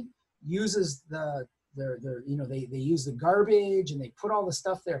company uses they use the garbage, and they put all the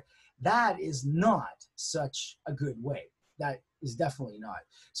stuff there. That is not such a good way. That is definitely not.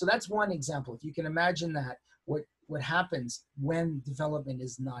 So that's one example. If you can imagine that, what happens when development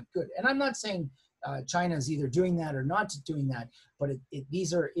is not good. And I'm not saying China is either doing that or not doing that, but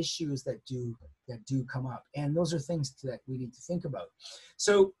these are issues that do come up, and those are things that we need to think about.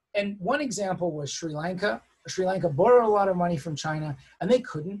 So, and one example was Sri Lanka. Sri Lanka borrowed a lot of money from China, and they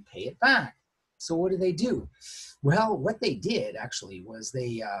couldn't pay it back. So what did they do? Well, what they did actually was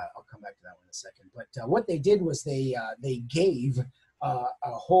I'll come back to that one in a second, but what they did was they gave a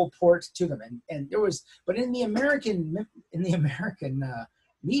whole port to them, and there was, but in the American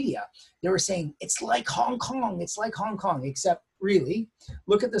media, they were saying it's like Hong Kong, except really,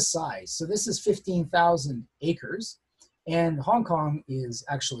 look at the size. So this is 15,000 acres, and Hong Kong is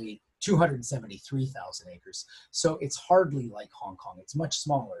actually 273,000 acres. So it's hardly like Hong Kong. It's much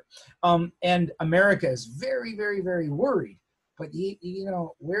smaller. And America is very, very, very worried. But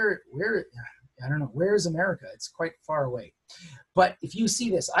where I don't know, where is America? It's quite far away. But if you see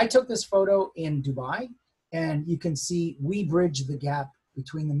this, I took this photo in Dubai, And you can see we bridge the gap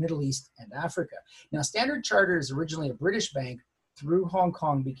between the Middle East and Africa. Now, Standard Chartered is originally a British bank, through Hong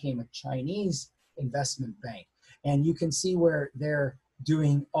Kong became a Chinese investment bank. And you can see where they're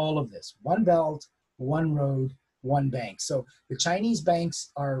doing all of this. One belt, one road, one bank. So the Chinese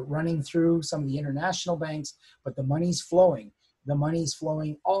banks are running through some of the international banks, but the money's flowing. The money's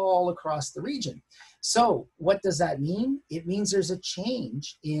flowing all across the region. So what does that mean? It means there's a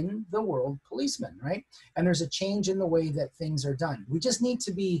change in the world policeman, right? And there's a change in the way that things are done. We just need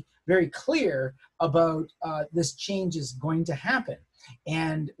to be very clear about this change is going to happen.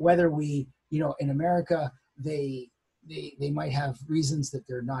 And whether we, in America, they might have reasons that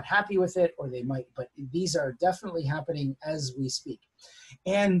they're not happy with it, or they might, but these are definitely happening as we speak.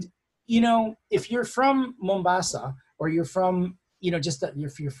 And, if you're from Mombasa, or you're from,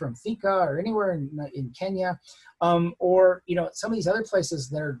 if you're from Thika or anywhere in Kenya, or, some of these other places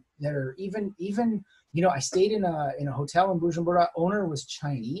that are even, I stayed in a hotel in Bujumbura. Owner was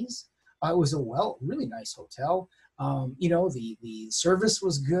Chinese. It was a really nice hotel. The service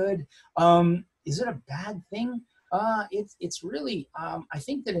was good. Is it a bad thing? It's really, I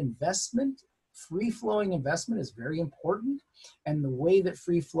think that free-flowing investment is very important. And the way that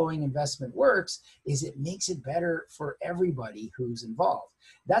free-flowing investment works is it makes it better for everybody who's involved.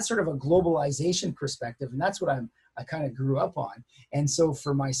 That's sort of a globalization perspective, and that's what I kind of grew up on. And so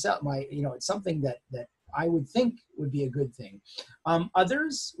for myself, it's something that I would think would be a good thing.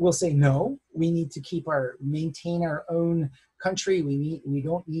 Others will say, no, we need to maintain our own country. We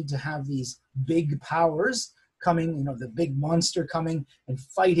don't need to have these big powers coming, the big monster coming and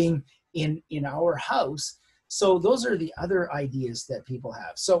fighting in our house. So those are the other ideas that people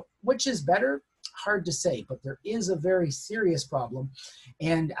have. So which is better? Hard to say, but there is a very serious problem.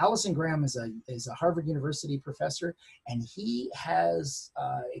 And Alison Graham is a Harvard University professor, and he has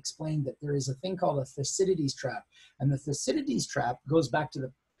explained that there is a thing called a Thucydides trap. And the Thucydides trap goes back to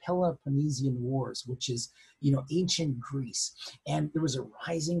the Peloponnesian Wars, which is, ancient Greece. And there was a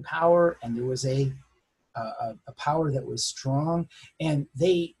rising power, and there was a power that was strong, and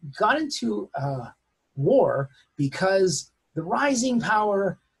they got into war because the rising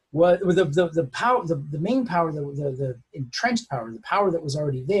power was the main power, the entrenched power, the power that was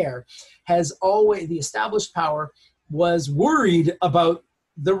already there, the established power was worried about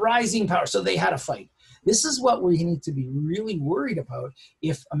the rising power, so they had a fight. This is what we need to be really worried about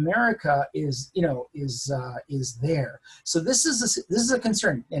if America is there. So this is a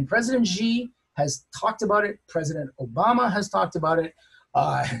concern, and President Xi has talked about it. President Obama has talked about it.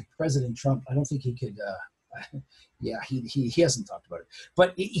 President Trump, I don't think he could. He hasn't talked about it,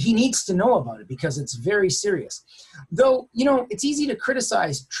 but he needs to know about it because it's very serious. Though, it's easy to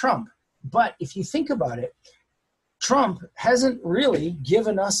criticize Trump, but if you think about it, Trump hasn't really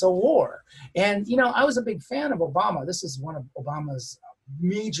given us a war. And, I was a big fan of Obama. This is one of Obama's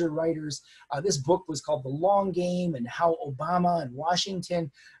major writers. This book was called The Long Game, and how Obama and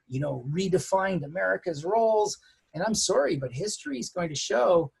Washington, redefined America's roles. And I'm sorry, but history is going to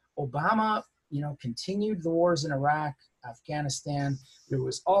show Obama, continued the wars in Iraq, Afghanistan. There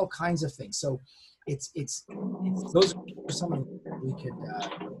was all kinds of things. So it's those are some of the we could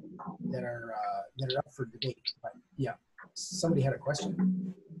that are up for debate. But yeah, somebody had a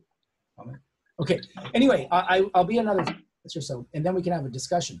question. Okay. Anyway, I'll be another minutes or so, and then we can have a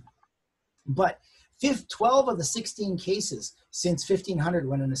discussion. But 12 of the 16 cases since 1500,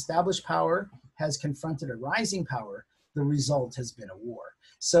 when an established power has confronted a rising power, the result has been a war.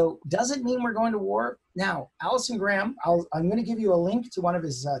 So does it mean we're going to war? Now, Alison Graham, I'm going to give you a link to one of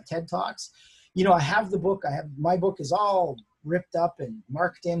his TED Talks. I have the book. My book is all ripped up and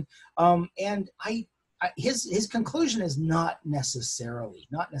marked in. And his conclusion is not necessarily.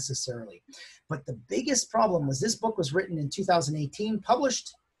 But the biggest problem was this book was written in 2018,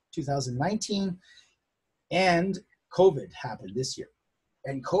 published 2019, and COVID happened this year.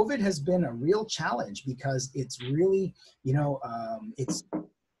 And COVID has been a real challenge because it's really, it's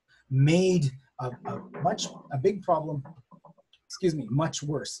made a big problem, much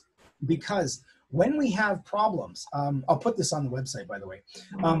worse. Because when we have problems, I'll put this on the website, by the way,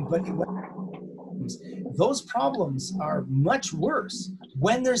 but those problems are much worse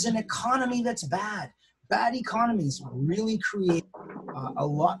when there's an economy that's bad. Bad economies really create a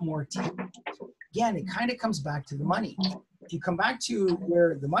lot more tension. Again, it kind of comes back to the money. If you come back to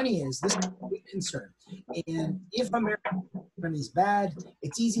where the money is, this is a big concern. And if America's economy is bad,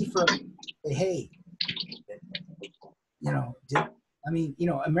 it's easy for us to say, hey,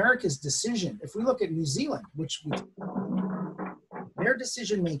 America's decision, if we look at New Zealand, their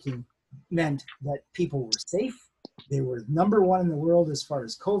decision making meant that people were safe. They were #1 in the world as far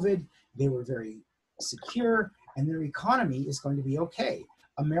as COVID. They were very secure, and their economy is going to be okay.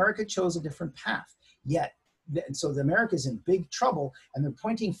 America chose a different path, yet so the America's in big trouble, and they're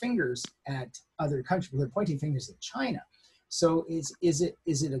pointing fingers at other countries. They're pointing fingers at China. So is it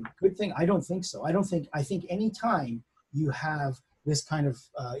a good thing? I don't think so. I think any time you have this kind of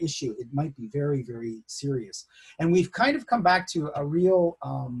issue, it might be very, very serious. And we've kind of come back to a real,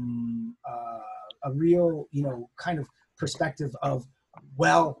 kind of perspective of,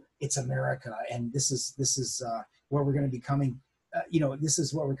 well, it's America, and this is where we're going to be coming. This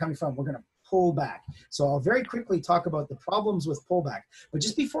is where we're coming from. We're going to pull back. So I'll very quickly talk about the problems with pullback. But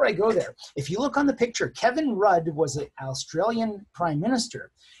just before I go there, if you look on the picture, Kevin Rudd was an Australian prime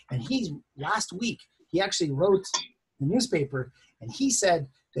minister, and last week he actually wrote the newspaper, and he said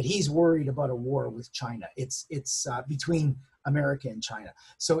that he's worried about a war with China. It's between America and China.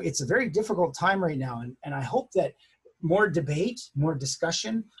 So it's a very difficult time right now, and I hope that more debate, more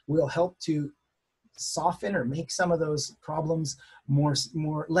discussion will help to soften or make some of those problems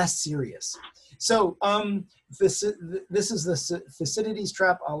less serious. So this is the Thucydides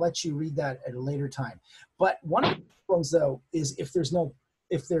trap. I'll let you read that at a later time. But one of the problems, though, is if there's no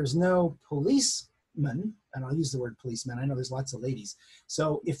policeman, and I'll use the word policeman. I know there's lots of ladies.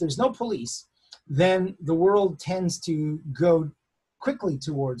 So if there's no police, then the world tends to go quickly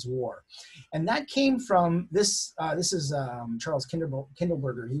towards war. And that came from this. This is Charles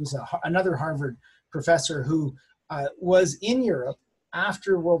Kindleberger. He was another Harvard professor who was in Europe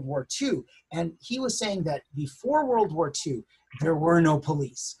after World War II. And he was saying that before World War II, there were no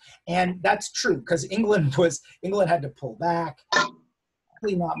police. And that's true, because England had to pull back,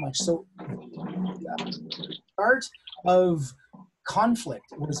 really not much. So the start of conflict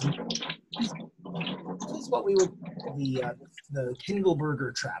was what we would the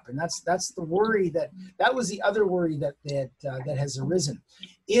Kindleberger trap, and that's the worry that was the other worry that has arisen.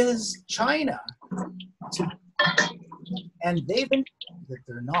 Is China and they've been that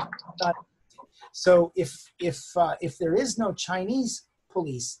they're not. So if there is no Chinese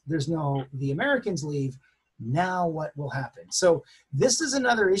police, the Americans leave. Now what will happen? So this is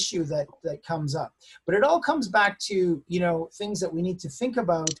another issue that comes up, but it all comes back to things that we need to think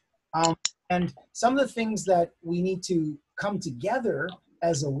about, and some of the things that we need to come together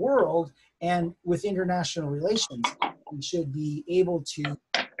as a world, and with international relations, we should be able to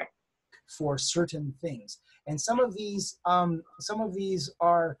for certain things. And some of these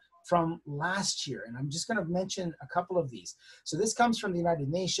are from last year, and I'm just going to mention a couple of these. So this comes from the United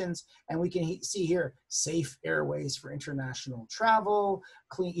Nations, and we can see here safe airways for international travel,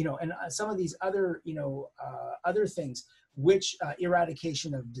 clean, and some of these other, other things, which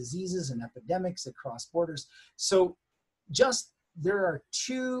eradication of diseases and epidemics across borders. So there are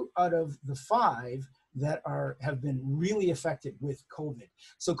 2 out of the 5 that have been really affected with COVID.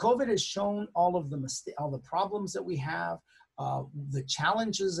 So COVID has shown all the problems that we have, the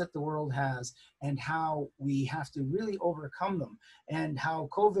challenges that the world has, and how we have to really overcome them, and how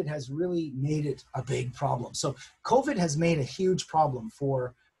COVID has really made it a big problem. So COVID has made a huge problem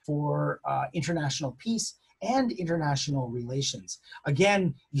for international peace and international relations.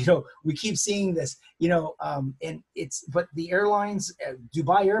 Again, we keep seeing this, but the airlines,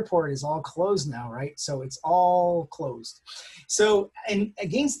 Dubai airport is all closed now, right? So it's all closed. So, and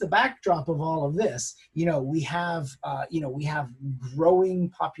against the backdrop of all of this, we have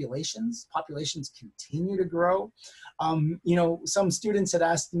growing populations. Populations continue to grow. Some students had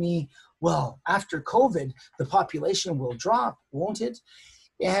asked me, well, after COVID, the population will drop, won't it?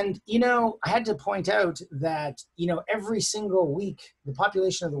 And, I had to point out that, every single week, the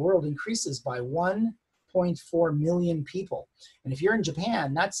population of the world increases by 1.4 million people. And if you're in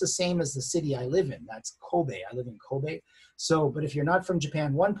Japan, that's the same as the city I live in. That's Kobe. I live in Kobe. So, but if you're not from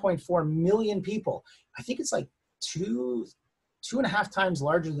Japan, 1.4 million people. I think it's like 2.5 times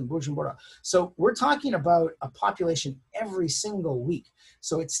larger than Bujumbura. So we're talking about a population every single week.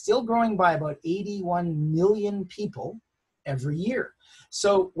 So it's still growing by about 81 million people every year.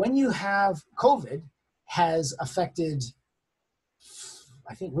 So when you have COVID has affected,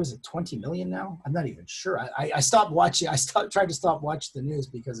 I think, was it 20 million now? I'm not even sure. I stopped watching. Tried to stop watching the news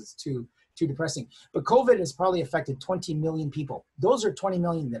because it's too depressing. But COVID has probably affected 20 million people. Those are 20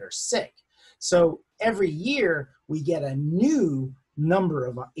 million that are sick. So every year we get a new number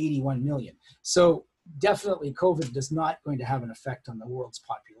of 81 million. So definitely COVID is not going to have an effect on the world's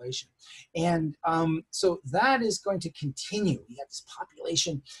population. And so that is going to continue. We have this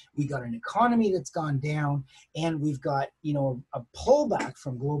population, we got an economy that's gone down, and we've got, a pullback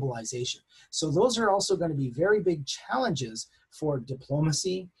from globalization. So those are also going to be very big challenges for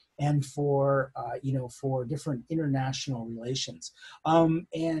diplomacy and for for different international relations.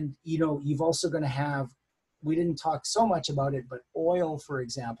 And you've also going to have, we didn't talk so much about it, but oil, for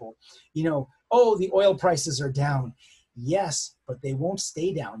example, oh, the oil prices are down. Yes, but they won't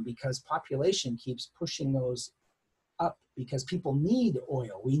stay down because population keeps pushing those up, because people need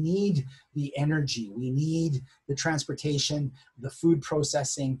oil. We need the energy. We need the transportation, the food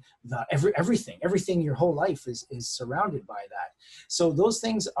processing, the everything. Your whole life is surrounded by that. So those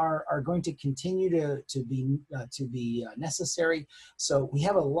things are going to continue to be necessary. So we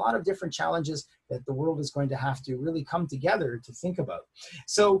have a lot of different challenges that the world is going to have to really come together to think about.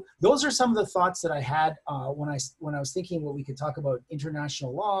 So those are some of the thoughts that I had when I was thinking what we could talk about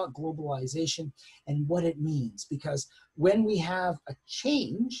international law, globalization, and what it means. Because when we have a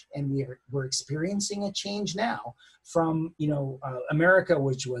change, and we're experiencing a change now from America,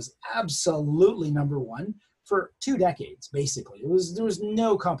 which was absolutely number one for 2 decades, basically. There was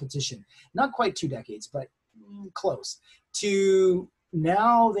no competition, not quite 2 decades, but close to.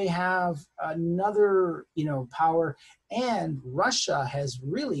 Now they have another, power, and Russia has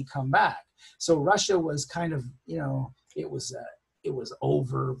really come back. So Russia was kind of, it was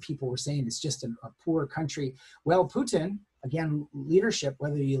over. People were saying it's just a poor country. Well, Putin, again, leadership,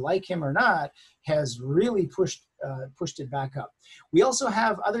 whether you like him or not, has really pushed it back up. We also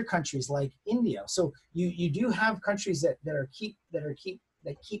have other countries like India. So you do have countries that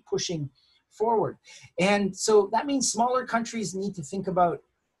keep pushing forward. And so that means smaller countries need to think about,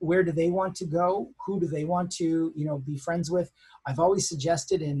 where do they want to go? Who do they want to, be friends with? I've always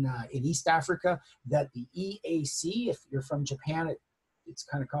suggested in East Africa that the EAC, if you're from Japan, it's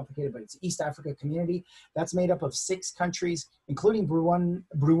kind of complicated, but it's East Africa Community. That's made up of 6 countries, including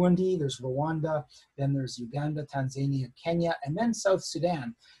Burundi, there's Rwanda, then there's Uganda, Tanzania, Kenya, and then South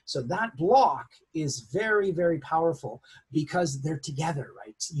Sudan. So that block is very, very powerful because they're together,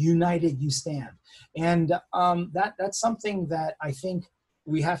 right? United you stand. And that's something that I think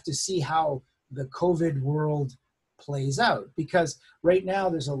we have to see how the COVID world plays out, because right now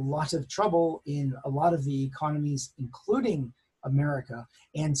there's a lot of trouble in a lot of the economies, including America.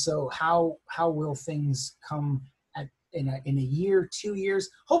 And so how will things come in a year, 2 years?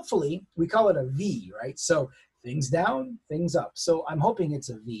 Hopefully, we call it a V, right? So things down, things up. So I'm hoping it's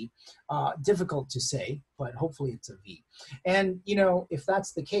a V. Difficult to say, but hopefully it's a V. And if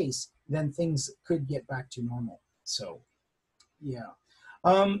that's the case, then things could get back to normal. So yeah.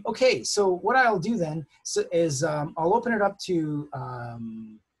 Okay, so what I'll do then is I'll open it up to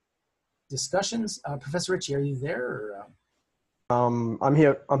discussions. Professor Ritchie, are you there? Or, I'm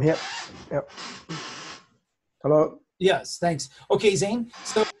here. Yep. Hello. Yes, thanks. Okay, Zane.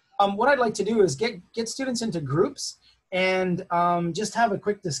 So what I'd like to do is get students into groups and just have a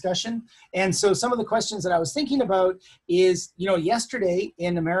quick discussion. And so some of the questions that I was thinking about is, yesterday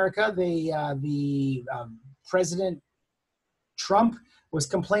in America, the President Trump was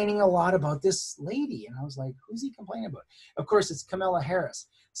complaining a lot about this lady. And I was like, who's he complaining about? Of course, it's Kamala Harris.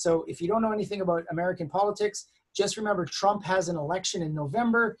 So if you don't know anything about American politics, just remember Trump has an election in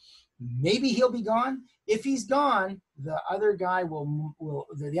November. Maybe he'll be gone. If he's gone, the other guy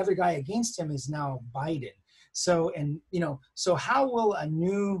the other guy against him is now Biden. So, so how will a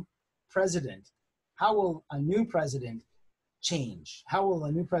new president change? How will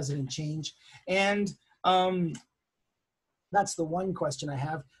a new president change? And that's the one question I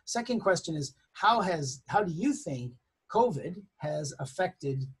have. Second question is, how do you think COVID has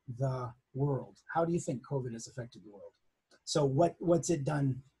affected the world? How do you think COVID has affected the world? So what's it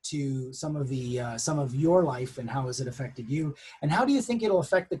done to some of your life, and how has it affected you? And how do you think it'll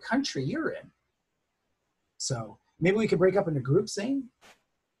affect the country you're in? So maybe we could break up into groups, Zane?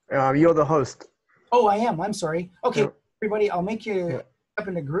 You're the host. Oh, I am. I'm sorry. Okay, everybody, I'll make you up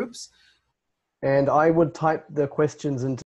into groups. And I would type the questions